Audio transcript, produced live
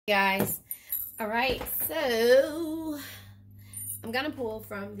Guys, all right, so I'm gonna pull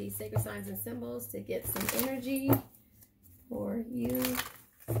from the sacred signs and symbols to get some energy for you,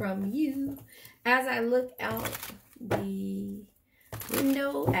 from you, as I look out the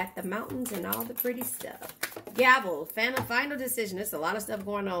window at the mountains and all the pretty stuff. Gavel, final decision. There's a lot of stuff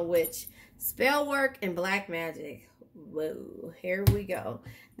going on, which spell work and black magic. Whoa, here we go.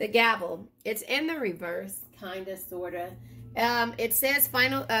 The gavel, it's in the reverse, kind of, sort of. It says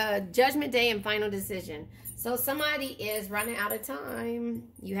final judgment day and final decision. So somebody is running out of time.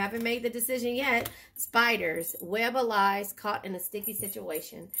 You haven't made the decision yet. Spiders, web of lies, caught in a sticky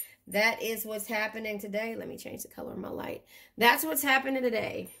situation. That is what's happening today. Let me change the color of my light. That's what's happening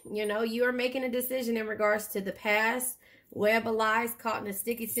today. You know, you are making a decision in regards to the past. Web of lies, caught in a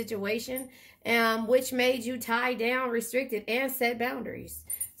sticky situation, which made you tie down, restricted, and set boundaries.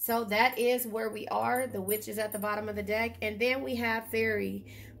 So that is where we are. The witch is at the bottom of the deck. And then we have fairy,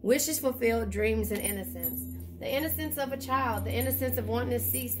 wishes fulfilled, dreams, and innocence. The innocence of a child, the innocence of wanting to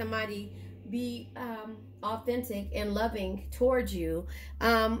see somebody be authentic and loving towards you.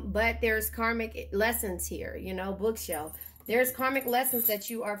 But there's karmic lessons here, you know, bookshelf. There's karmic lessons that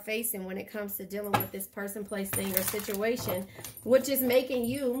you are facing when it comes to dealing with this person, place, thing, or situation, which is making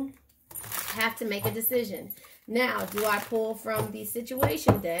you have to make a decision. Now, do I pull from the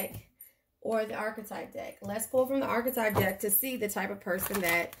situation deck or the archetype deck? Let's pull from the archetype deck to see the type of person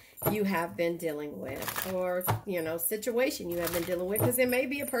that you have been dealing with, or, you know, situation you have been dealing with, because it may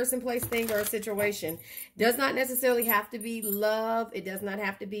be a person, place, thing, or a situation. It does not necessarily have to be love. It does not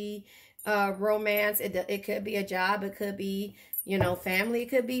have to be romance. It could be a job. It could be, you know, family. It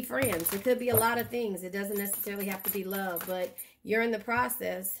could be friends. It could be a lot of things. It doesn't necessarily have to be love, but you're in the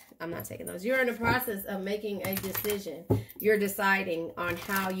process. I'm not taking those. You're in the process of making a decision. You're deciding on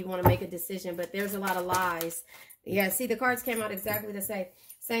how you want to make a decision, but there's a lot of lies. Yeah, see, the cards came out exactly the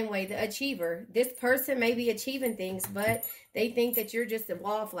same way. The achiever. This person may be achieving things, but they think that you're just a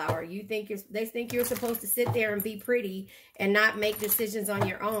wallflower. They think you're supposed to sit there and be pretty and not make decisions on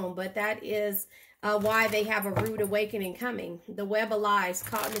your own, but that is why they have a rude awakening coming. The web of lies,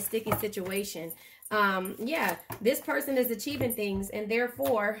 caught in a sticky situation. Yeah, this person is achieving things, and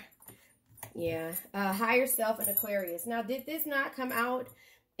therefore, yeah, higher self and Aquarius. Now, did this not come out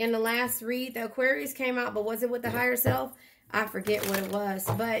in the last read? The Aquarius came out, but was it with the higher self? I forget what it was,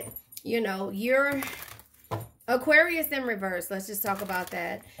 but, you know, you're Aquarius in reverse. Let's just talk about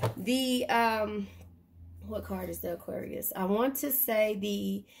that. The, what card is the Aquarius? I want to say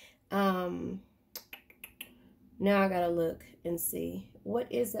the, now I gotta look and see. What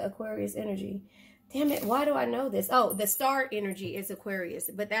is the Aquarius energy? Damn it, why do I know this? Oh, the star energy is Aquarius,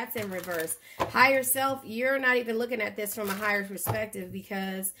 but that's in reverse. Higher self, you're not even looking at this from a higher perspective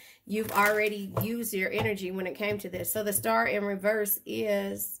because you've already used your energy when it came to this. So the star in reverse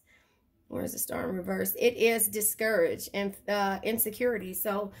is, where's the star in reverse? It is discouraged and insecurity.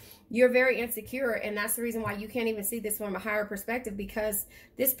 So you're very insecure, and that's the reason why you can't even see this from a higher perspective, because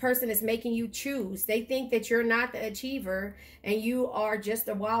this person is making you choose. They think that you're not the achiever and you are just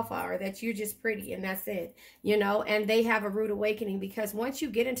a wildflower, that you're just pretty and that's it, you know, and they have a rude awakening, because once you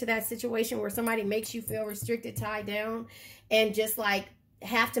get into that situation where somebody makes you feel restricted, tied down, and just like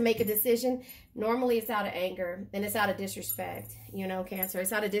have to make a decision, normally it's out of anger and it's out of disrespect, you know, Cancer.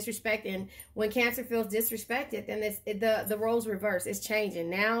 It's out of disrespect, and when Cancer feels disrespected, then the roles reverse. It's changing.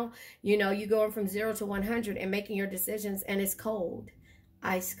 Now, you know, you're going from 0 to 100 and making your decisions, and it's cold.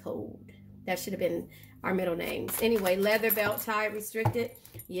 Ice cold. That should have been our middle names. Anyway, leather belt tie, restricted.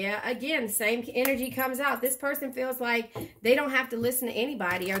 Yeah, again, same energy comes out. This person feels like they don't have to listen to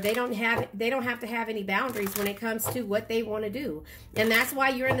anybody, or they don't have to have any boundaries when it comes to what they want to do. And that's why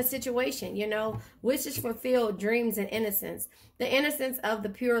you're in the situation, you know, wishes fulfilled, dreams, and innocence. The innocence of the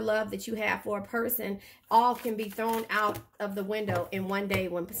pure love that you have for a person all can be thrown out of the window in one day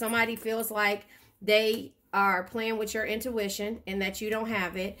when somebody feels like they are playing with your intuition and that you don't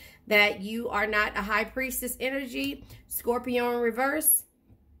have it, that you are not a high priestess energy. Scorpio in reverse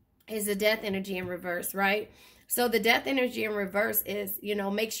is the death energy in reverse, right? So the death energy in reverse is, you know,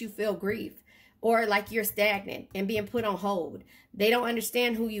 makes you feel grief, or like you're stagnant and being put on hold. They don't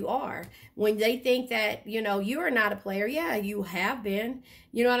understand who you are. When they think that, you know, you are not a player. Yeah, you have been.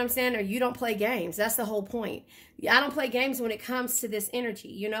 You know what I'm saying? Or you don't play games. That's the whole point. I don't play games when it comes to this energy.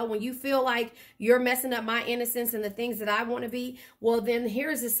 You know, when you feel like you're messing up my innocence and the things that I want to be, well, then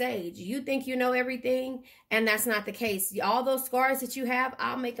here's the sage. You think you know everything, and that's not the case. All those scars that you have,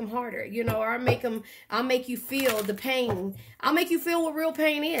 I'll make them harder, you know, or I'll make you feel the pain. I'll make you feel what real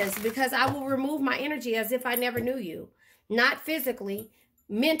pain is, because I will remove my energy as if I never knew you. Not physically,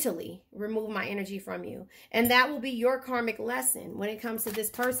 mentally remove my energy from you. And that will be your karmic lesson when it comes to this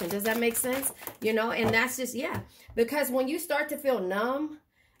person. Does that make sense? You know, and that's just, yeah. Because when you start to feel numb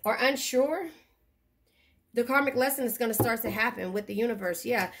or unsure, the karmic lesson is going to start to happen with the universe.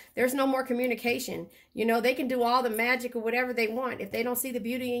 Yeah, there's no more communication. You know, they can do all the magic or whatever they want. If they don't see the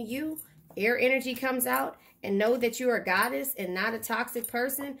beauty in you, air energy comes out, and know that you're a goddess and not a toxic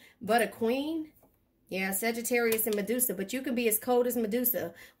person, but a queen. Yeah, Sagittarius and Medusa. But you can be as cold as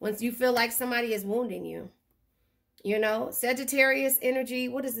Medusa once you feel like somebody is wounding you. You know, Sagittarius energy.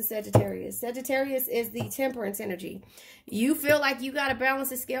 What is the Sagittarius? Sagittarius is the temperance energy. You feel like you got to balance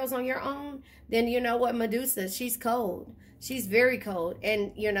the scales on your own. Then you know what, Medusa, she's cold. She's very cold.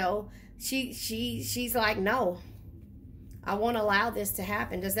 And, you know, she's like, no, I won't allow this to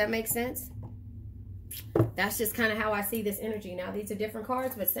happen. Does that make sense? That's just kind of how I see this energy. Now, these are different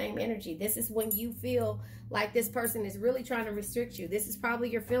cards, but same energy. This is when you feel like this person is really trying to restrict you. This is probably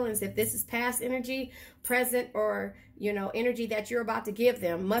your feelings. If this is past energy, present, or, you know, energy that you're about to give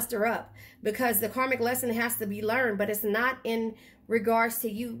them, muster up. Because the karmic lesson has to be learned, but it's not in regards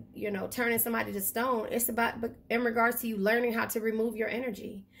to you, you know, turning somebody to stone. It's about in regards to you learning how to remove your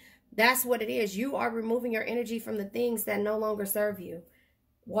energy. That's what it is. You are removing your energy from the things that no longer serve you.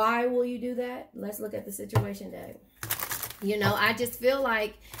 Why will you do that? Let's look at the situation deck. You know, I just feel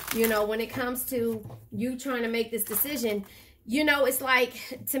like, you know, when it comes to you trying to make this decision, you know, it's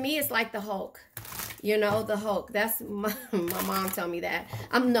like, to me, it's like the Hulk. You know, the Hulk. That's my mom told me that.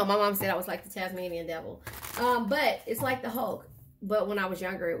 No, my mom said I was like the Tasmanian devil. But it's like the Hulk. But when I was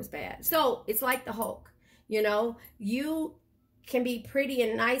younger, it was bad. So it's like the Hulk. You know, you can be pretty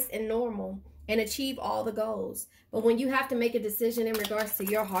and nice and normal and achieve all the goals. But when you have to make a decision in regards to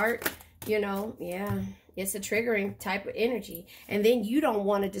your heart, you know, yeah, it's a triggering type of energy. And then you don't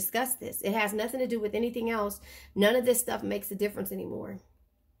want to discuss this. It has nothing to do with anything else. None of this stuff makes a difference anymore.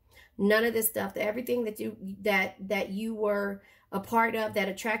 None of this stuff, everything that you were a part of that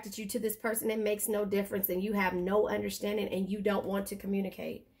attracted you to this person, it makes no difference. And you have no understanding and you don't want to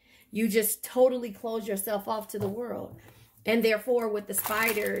communicate. You just totally close yourself off to the world. And therefore, with the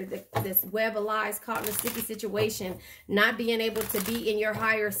spider, this web of lies caught in a sticky situation, not being able to be in your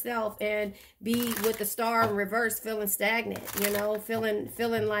higher self and be with the star in reverse, feeling stagnant, you know,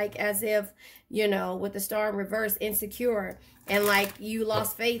 feeling like as if, you know, with the star in reverse, insecure, and like you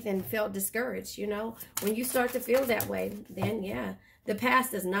lost faith and felt discouraged, you know. When you start to feel that way, then yeah, the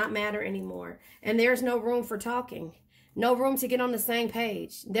past does not matter anymore. And there's no room for talking, no room to get on the same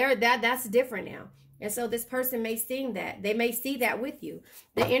page. That's different now. And so this person may see that. They may see that with you.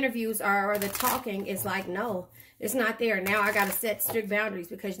 The interviews or the talking is like, no, it's not there. Now I got to set strict boundaries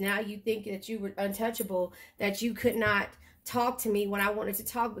because now you think that you were untouchable, that you could not talk to me when I wanted to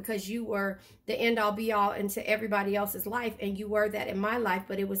talk because you were the end all be all into everybody else's life, and you were that in my life,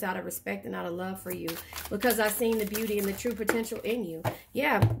 but it was out of respect and out of love for you because I seen the beauty and the true potential in you.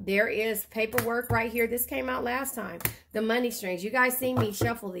 Yeah, there is paperwork right here. This came out last time. The money strings. You guys seen me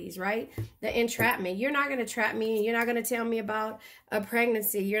shuffle these, right? The entrapment. You're not going to trap me, and you're not going to tell me about a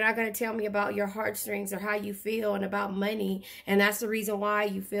pregnancy. You're not going to tell me about your heartstrings or how you feel and about money, and that's the reason why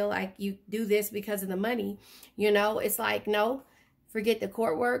you feel like you do this because of the money. You know, it's like, no, forget the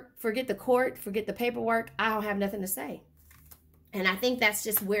court work, forget the court, forget the paperwork. I don't have nothing to say. And I think that's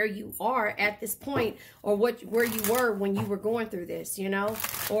just where you are at this point, or where you were when you were going through this, you know,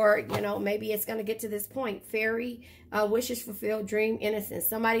 or, you know, maybe it's going to get to this point. Fairy, wishes fulfilled, dream, innocence.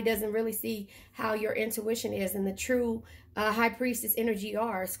 Somebody doesn't really see how your intuition is and the true high priestess energy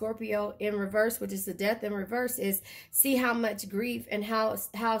are. Scorpio in reverse, which is the death in reverse, is see how much grief and how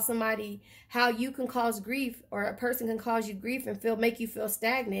you can cause grief, or a person can cause you grief and make you feel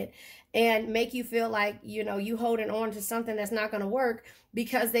stagnant and make you feel like, you know, you holding on to something that's not going to work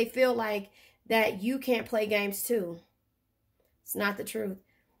because they feel like that you can't play games too. It's not the truth.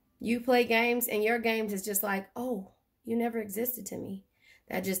 You play games and your games is just like, oh, you never existed to me.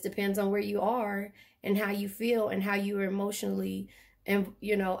 That just depends on where you are and how you feel and how you are emotionally, and,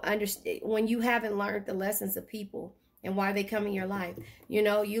 you know, understand when you haven't learned the lessons of people and why they come in your life. You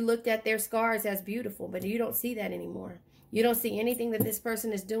know, you looked at their scars as beautiful, but you don't see that anymore. You don't see anything that this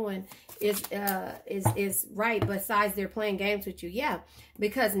person is doing is right besides they're playing games with you. Yeah,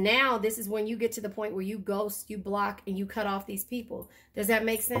 because now this is when you get to the point where you ghost, you block, and you cut off these people. Does that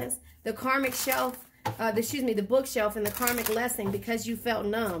make sense? The karmic shelf, the bookshelf and the karmic lesson, because you felt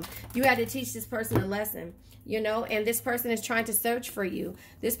numb. You had to teach this person a lesson, you know, and this person is trying to search for you.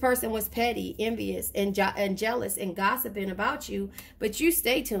 This person was petty, envious, and jealous and gossiping about you, but you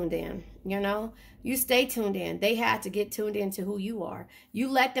stay tuned in. You know, you stay tuned in. They had to get tuned into who you are. You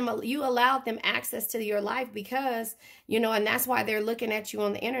allowed them access to your life because, you know, and that's why they're looking at you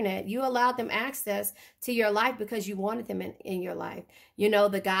on the internet. You allowed them access to your life because you wanted them in your life. You know,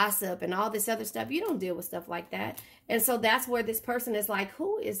 the gossip and all this other stuff. You don't deal with stuff like that. And so that's where this person is like,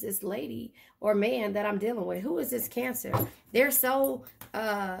 who is this lady or man that I'm dealing with? Who is this Cancer? They're so,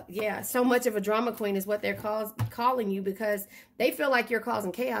 so much of a drama queen is what they're calling you, because they feel like you're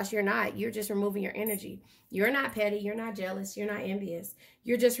causing chaos. You're not. You're just removing your energy. You're not petty. You're not jealous. You're not envious.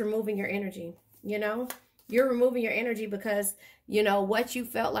 You're just removing your energy, you know? You're removing your energy because, you know, what you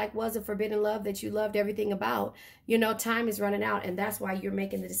felt like was a forbidden love that you loved everything about, you know, time is running out, and that's why you're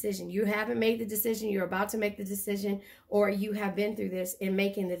making the decision. You haven't made the decision. You're about to make the decision, or you have been through this in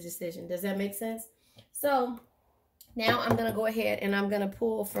making the decision. Does that make sense? So now I'm going to go ahead and I'm going to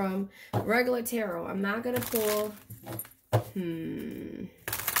pull from regular tarot. I'm not going to pull,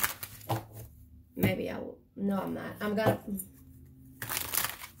 maybe I will. No, I'm not. I'm going to,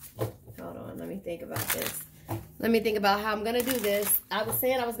 hold on. Let me think about this. Let me think about how I'm going to do this. I was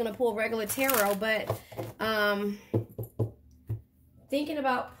saying I was going to pull regular tarot, but thinking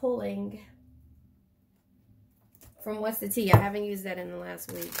about pulling from What's the Tea. I haven't used that in the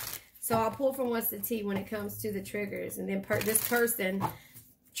last week. So I'll pull from What's the Tea when it comes to the triggers. And then this person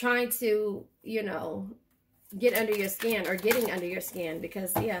trying to, you know, get under your skin or getting under your skin,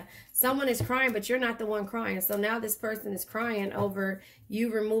 because yeah, someone is crying, but you're not the one crying. So now this person is crying over you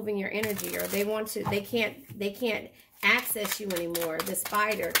removing your energy, or they can't access you anymore. The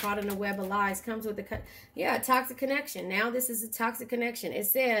spider caught in a web of lies comes with a toxic connection. Now this is a toxic connection. It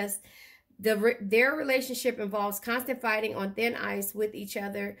says their relationship involves constant fighting on thin ice with each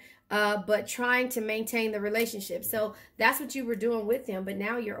other, but trying to maintain the relationship. So that's what you were doing with him, but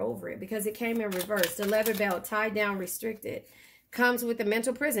now you're over it because it came in reverse. The leather belt, tied down, restricted, comes with a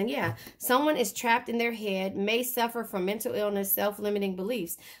mental prison. Yeah, someone is trapped in their head, may suffer from mental illness, self-limiting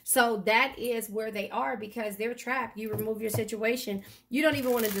beliefs. So that is where they are, because they're trapped. You remove your situation. You don't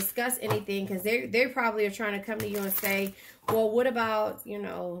even want to discuss anything, because they probably are trying to come to you and say, well, what about, you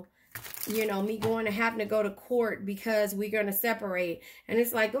know, me going to having to go to court because we're going to separate. And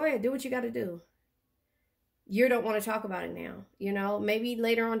it's like, go ahead, do what you got to do. You don't want to talk about it now. You know, maybe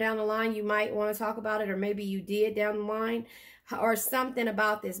later on down the line, you might want to talk about it, or maybe you did down the line or something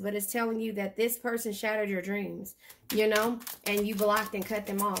about this, but it's telling you that this person shattered your dreams, you know, and you blocked and cut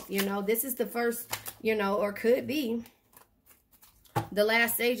them off. You know, this is the first, you know, or could be the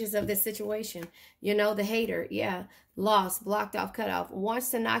last stages of this situation. You know, the hater, yeah, lost, blocked off, cut off, wants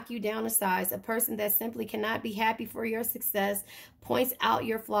to knock you down a size, a person that simply cannot be happy for your success, points out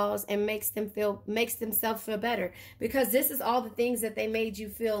your flaws and makes themselves feel better, because this is all the things that they made you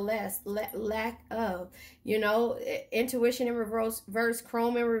feel lack of. You know, intuition in reverse,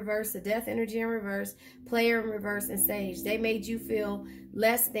 chrome in reverse, the death energy in reverse, player in reverse, and sage. They made you feel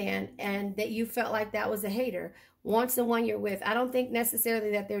less than, and that you felt like that was a hater. Wants the one you're with. I don't think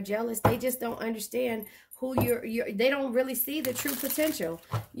necessarily that they're jealous. They just don't understand who they don't really see the true potential.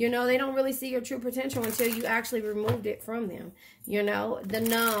 You know, they don't really see your true potential until you actually removed it from them. You know, the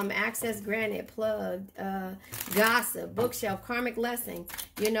numb, access granted, plugged, gossip, bookshelf, karmic lesson.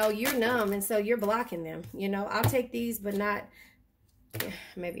 You know, you're numb, and so you're blocking them. You know, I'll take these, but not,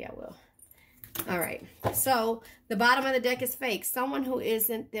 maybe I will. All right, so the bottom of the deck is fake. Someone who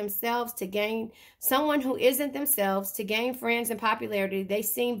isn't themselves to gain friends and popularity. They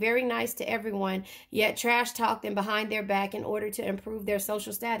seem very nice to everyone, yet trash talk them behind their back in order to improve their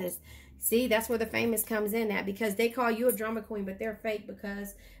social status. See, that's where the famous comes in at, because they call you a drama queen, but they're fake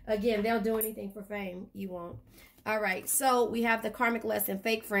because, again, they'll do anything for fame. You won't. All right, so we have the karmic lesson.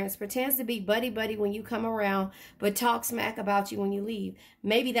 Fake friends. Pretends to be buddy-buddy when you come around, but talk smack about you when you leave.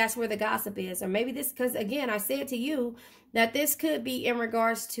 Maybe that's where the gossip is. Or maybe this, because, again, I said to you that this could be in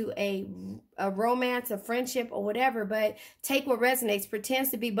regards to a romance, a friendship, or whatever, but take what resonates.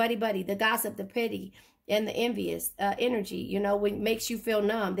 Pretends to be buddy-buddy. The gossip, the pity, and the envious energy, you know, when makes you feel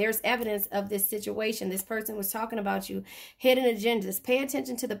numb. There's evidence of this situation. This person was talking about you. Hidden agendas. Pay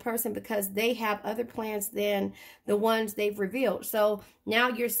attention to the person, because they have other plans than the ones they've revealed. So now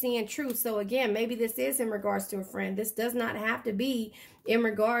you're seeing truth. So again, maybe this is in regards to a friend. This does not have to be in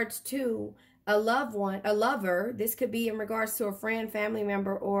regards to a loved one, a lover. This could be in regards to a friend, family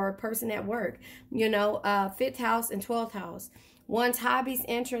member, or a person at work. You know, 5th house and 12th house. One's hobbies,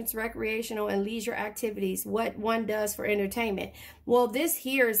 interests, recreational, and leisure activities. What one does for entertainment. Well, this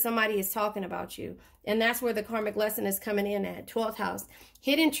here is somebody is talking about you. And that's where the karmic lesson is coming in at. 12th house.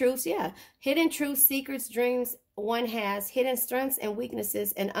 Hidden truths, yeah. Hidden truths, secrets, dreams one has. Hidden strengths and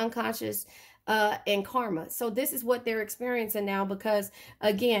weaknesses and unconscious and karma. So this is what they're experiencing now, because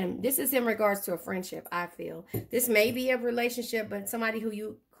again, this is in regards to a friendship. I feel this may be a relationship, but somebody who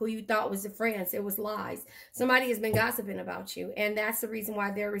you thought was a friend, it was lies. Somebody has been gossiping about you, and that's the reason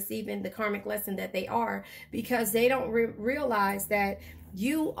why they're receiving the karmic lesson that they are, because they don't realize that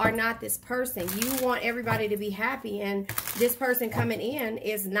you are not this person. You want everybody to be happy, and this person coming in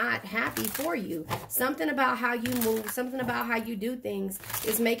is not happy for you. Something about how you move, something about how you do things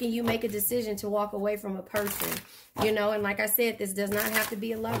is making you make a decision to walk away from a person. You know, and like I said, this does not have to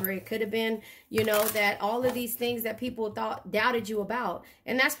be a lover. It could have been, you know, that all of these things that people doubted you about.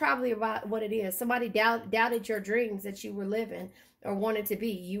 And that's probably about what it is. Somebody doubted your dreams that you were living or wanted to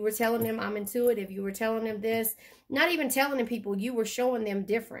be. You were telling them, I'm intuitive. You were telling them this. Not even telling them people, you were showing them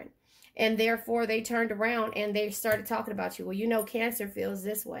different. And therefore, they turned around and they started talking about you. Well, you know, Cancer feels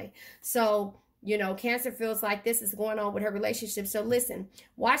this way. So, you know, Cancer feels like this is going on with her relationship. So listen,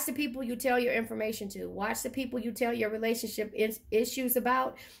 watch the people you tell your information to. Watch the people you tell your relationship issues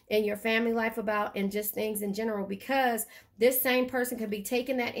about, and your family life about, and just things in general. Because this same person could be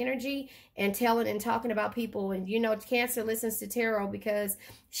taking that energy and telling and talking about people. And, you know, Cancer listens to tarot because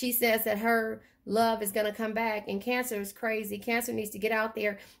she says that her love is going to come back. And Cancer is crazy. Cancer needs to get out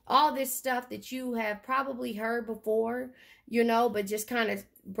there. All this stuff that you have probably heard before, you know, but just kind of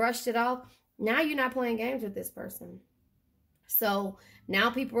brushed it off. Now you're not playing games with this person. So now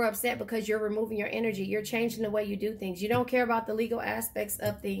people are upset because you're removing your energy. You're changing the way you do things. You don't care about the legal aspects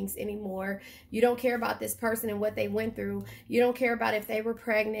of things anymore. You don't care about this person and what they went through. You don't care about if they were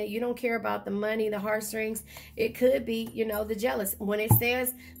pregnant. You don't care about the money, the heartstrings. It could be, you know, the jealous. When it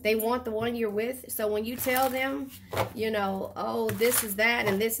says they want the one you're with. So when you tell them, you know, oh, this is that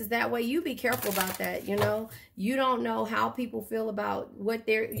and this is that way, you be careful about that, you know. You don't know how people feel about what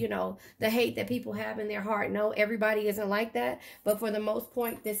they're, you know, the hate that people have in their heart. No, everybody isn't like that. But for the most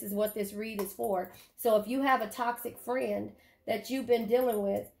part, this is what this read is for. So if you have a toxic friend that you've been dealing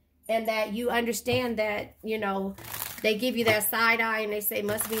with, and that you understand that, you know, they give you that side eye and they say,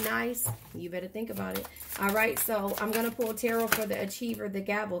 must be nice, you better think about it. All right, so I'm going to pull tarot for the achiever, the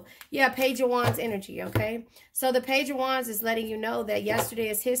gavel. Yeah, Page of Wands energy, okay? So the Page of Wands is letting you know that yesterday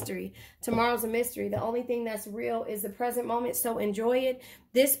is history. Tomorrow's a mystery. The only thing that's real is the present moment, so enjoy it.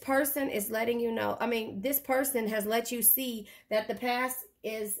 This person is letting you know, I mean, this person has let you see that the past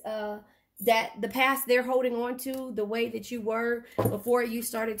is, that the past they're holding on to, the way that you were before you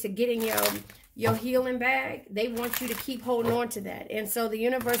started to get in your healing bag, they want you to keep holding on to that. And so the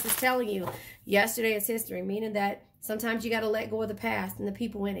universe is telling you, yesterday is history, meaning that sometimes you got to let go of the past and the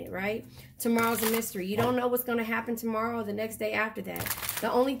people in it, right? Tomorrow's a mystery. You don't know what's going to happen tomorrow or the next day after that.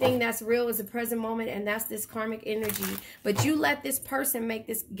 The only thing that's real is the present moment, and that's this karmic energy. But you let this person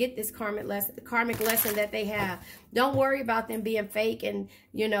get this karmic lesson that they have. Don't worry about them being fake and,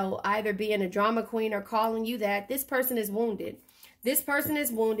 you know, either being a drama queen or calling you that. This person is wounded. This person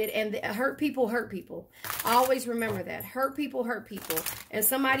is wounded, and hurt people hurt people. Always remember that. Hurt people hurt people. And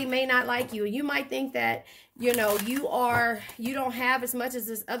somebody may not like you. You might think that, you know, you don't have as much as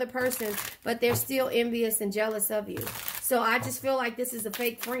this other person, but they're still envious and jealous of you. So I just feel like this is a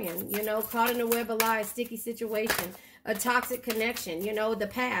fake friend, you know, caught in a web of lies, sticky situation, a toxic connection, you know, the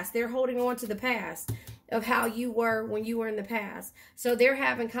past. They're holding on to the past of how you were when you were in the past. So they're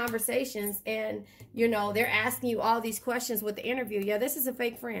having conversations, and, you know, they're asking you all these questions with the interview. Yeah, this is a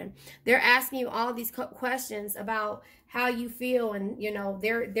fake friend. They're asking you all these questions about how you feel, and, you know,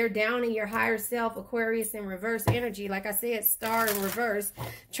 they're down in your higher self, Aquarius in reverse energy. Like I said, star in reverse,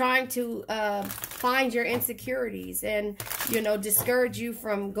 trying to find your insecurities and, you know, discourage you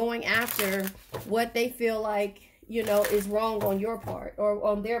from going after what they feel like, you know, is wrong on your part or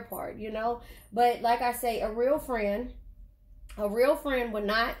on their part, you know. But like I say, a real friend would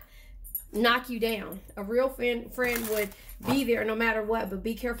not knock you down. A real friend would be there no matter what, but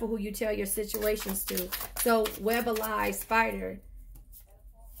be careful who you tell your situations to. So web of lies, spider,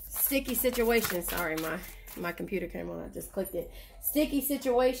 sticky situations. Sorry, my computer came on. I just clicked it. Sticky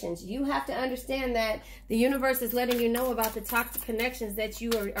situations. You have to understand that the universe is letting you know about the toxic connections that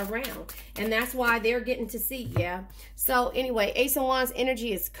you are around. And that's why they're getting to see, yeah. So anyway, Ace of Wands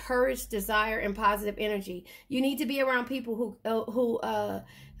energy is courage, desire, and positive energy. You need to be around people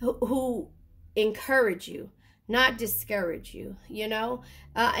who encourage you, not discourage you, you know.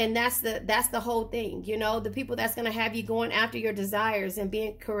 And that's the whole thing, you know. The people that's going to have you going after your desires and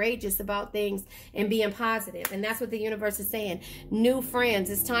being courageous about things and being positive. And that's what the universe is saying. New friends.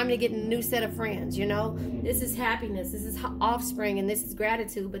 It's time to get a new set of friends, you know. This is happiness. This is offspring, and this is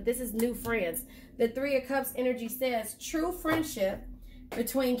gratitude. But this is new friends. The Three of Cups energy says, true friendship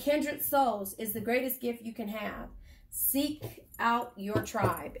between kindred souls is the greatest gift you can have. Seek out your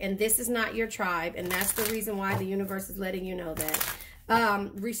tribe. And this is not your tribe. And that's the reason why the universe is letting you know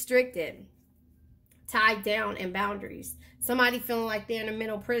that. Restricted. Tied down, and boundaries. Somebody feeling like they're in a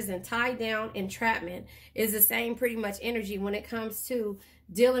mental prison. Tied down, entrapment is the same pretty much energy when it comes to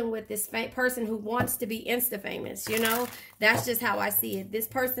dealing with this person who wants to be insta famous. You know, that's just how I see it. This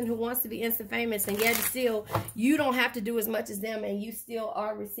person who wants to be insta famous, and yet still you don't have to do as much as them, and you still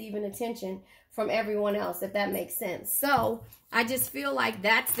are receiving attention from everyone else, if that makes sense. So I just feel like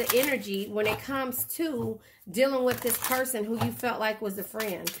that's the energy when it comes to dealing with this person who you felt like was a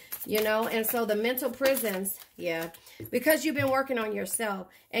friend, you know. And so the mental prisons, yeah, because you've been working on yourself,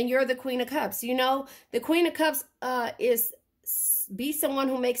 and you're the Queen of Cups. You know, the Queen of Cups is be someone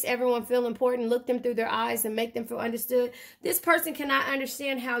who makes everyone feel important, look them through their eyes and make them feel understood. This person cannot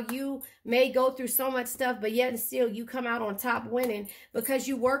understand how you may go through so much stuff, but yet and still you come out on top winning, because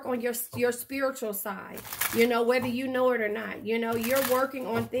you work on your spiritual side, you know, whether you know it or not. You know, you're working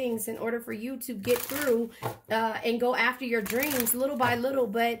on things in order for you to get through and go after your dreams little by little,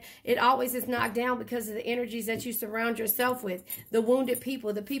 but it always is knocked down because of the energies that you surround yourself with. The wounded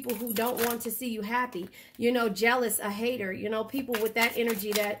people, the people who don't want to see you happy, you know, jealous, a hater, you know, people with that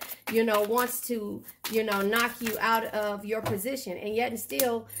energy that, you know, wants to, you know, knock you out of your position. And yet and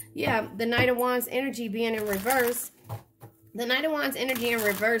still, yeah, the Knight of Wands energy being in reverse. The Knight of Wands energy in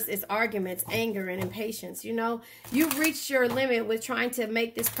reverse is arguments, anger, and impatience. You know, you've reached your limit with trying to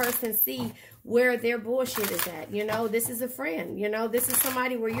make this person see where their bullshit is at. You know, this is a friend. You know, this is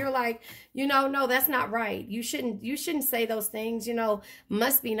somebody where you're like, you know, no, that's not right. You shouldn't say those things, you know,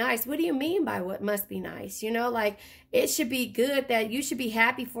 must be nice. What do you mean by what must be nice? You know, like, it should be good, that you should be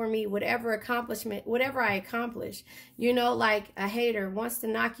happy for me, whatever accomplishment, whatever I accomplish. You know, like a hater wants to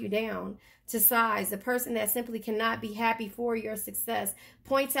knock you down to size. The person that simply cannot be happy for your success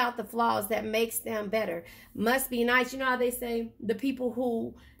points out the flaws that makes them better. Must be nice. You know how they say the people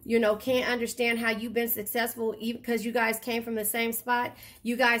who, you know, can't understand how you've been successful because you guys came from the same spot.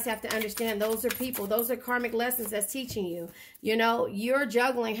 You guys have to understand those are people. Those are karmic lessons that's teaching you. You know, you're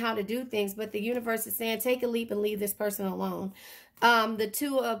juggling how to do things, but the universe is saying, take a leap and leave this person alone. The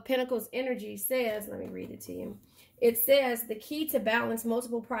Two of Pentacles energy says, let me read it to you. It says the key to balance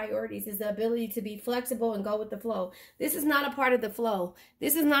multiple priorities is the ability to be flexible and go with the flow. This is not a part of the flow.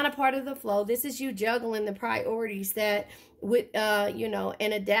 This is not a part of the flow. This is you juggling the priorities that with, you know,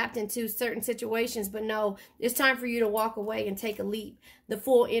 and adapting to certain situations. But no, it's time for you to walk away and take a leap, the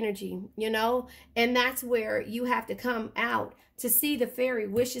full energy, you know, and that's where you have to come out to see the fairy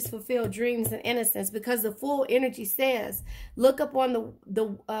wishes fulfilled, dreams, and innocence, because the full energy says, look upon the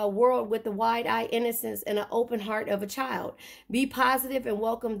world with the wide-eyed innocence and an open heart of a child. Be positive and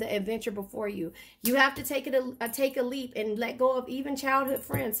welcome the adventure before you. You have to take a leap and let go of even childhood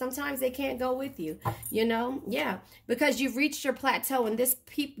friends. Sometimes they can't go with you, you know? Yeah, because you've reached your plateau, and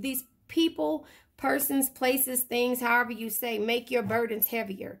these people, persons, places, things, however you say, make your burdens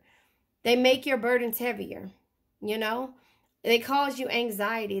heavier. They make your burdens heavier, you know? They cause you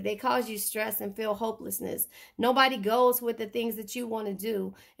anxiety. They cause you stress and feel hopelessness. Nobody goes with the things that you want to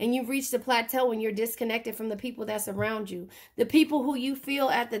do. And you've reached a plateau when you're disconnected from the people that surround you. The people who you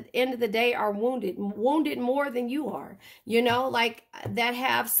feel at the end of the day are wounded more than you are. You know, like that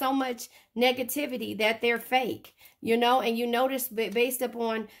have so much negativity that they're fake. You know, and you notice based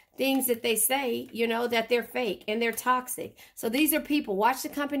upon things that they say, you know, that they're fake and they're toxic. So these are people. Watch the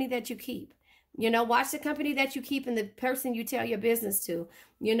company that you keep. You know, watch the company that you keep and the person you tell your business to,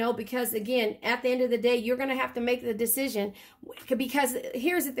 you know, because again, at the end of the day, you're going to have to make the decision, because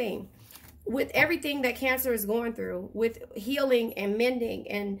here's the thing. With everything that Cancer is going through, with healing and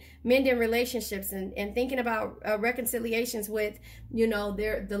mending relationships and thinking about reconciliations with, you know,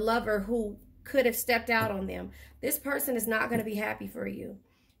 the lover who could have stepped out on them, this person is not going to be happy for you.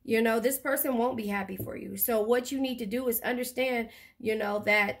 You know, this person won't be happy for you. So what you need to do is understand, you know,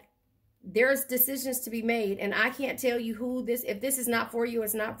 that there's decisions to be made, and I can't tell you if this is not for you,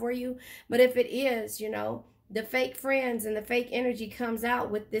 it's not for you. But if it is, you know, the fake friends and the fake energy comes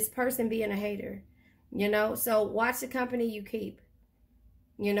out with this person being a hater, you know. So watch the company you keep,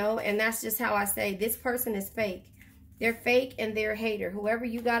 you know, and that's just how I say this person is fake. They're fake and they're a hater. Whoever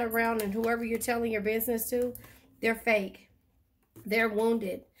you got around and whoever you're telling your business to, they're fake. They're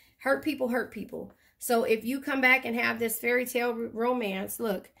wounded. Hurt people hurt people. So if you come back and have this fairy tale romance,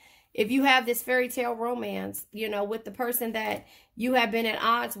 look, if you have this fairy tale romance, you know, with the person that you have been at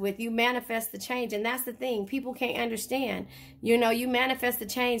odds with, you manifest the change. And that's the thing. People can't understand. You know, you manifest the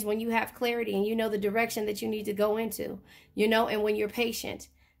change when you have clarity and you know the direction that you need to go into, you know, and when you're patient,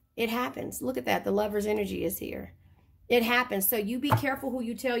 it happens. Look at that. The Lover's energy is here. It happens. So you be careful who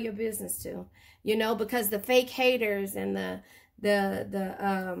you tell your business to, you know, because the fake haters and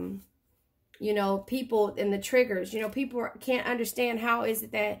you know, people and the triggers, you know, people can't understand how is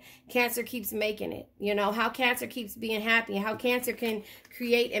it that Cancer keeps making it, you know, how Cancer keeps being happy, how Cancer can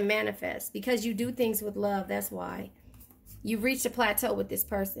create and manifest, because you do things with love. That's why. You've reached a plateau with this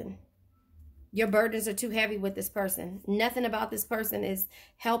person. Your burdens are too heavy with this person. Nothing about this person is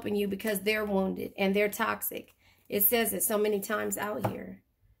helping you because they're wounded and they're toxic. It says it so many times out here.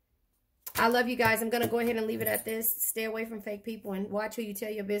 I love you guys. I'm going to go ahead and leave it at this. Stay away from fake people and watch who you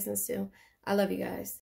tell your business to. I love you guys.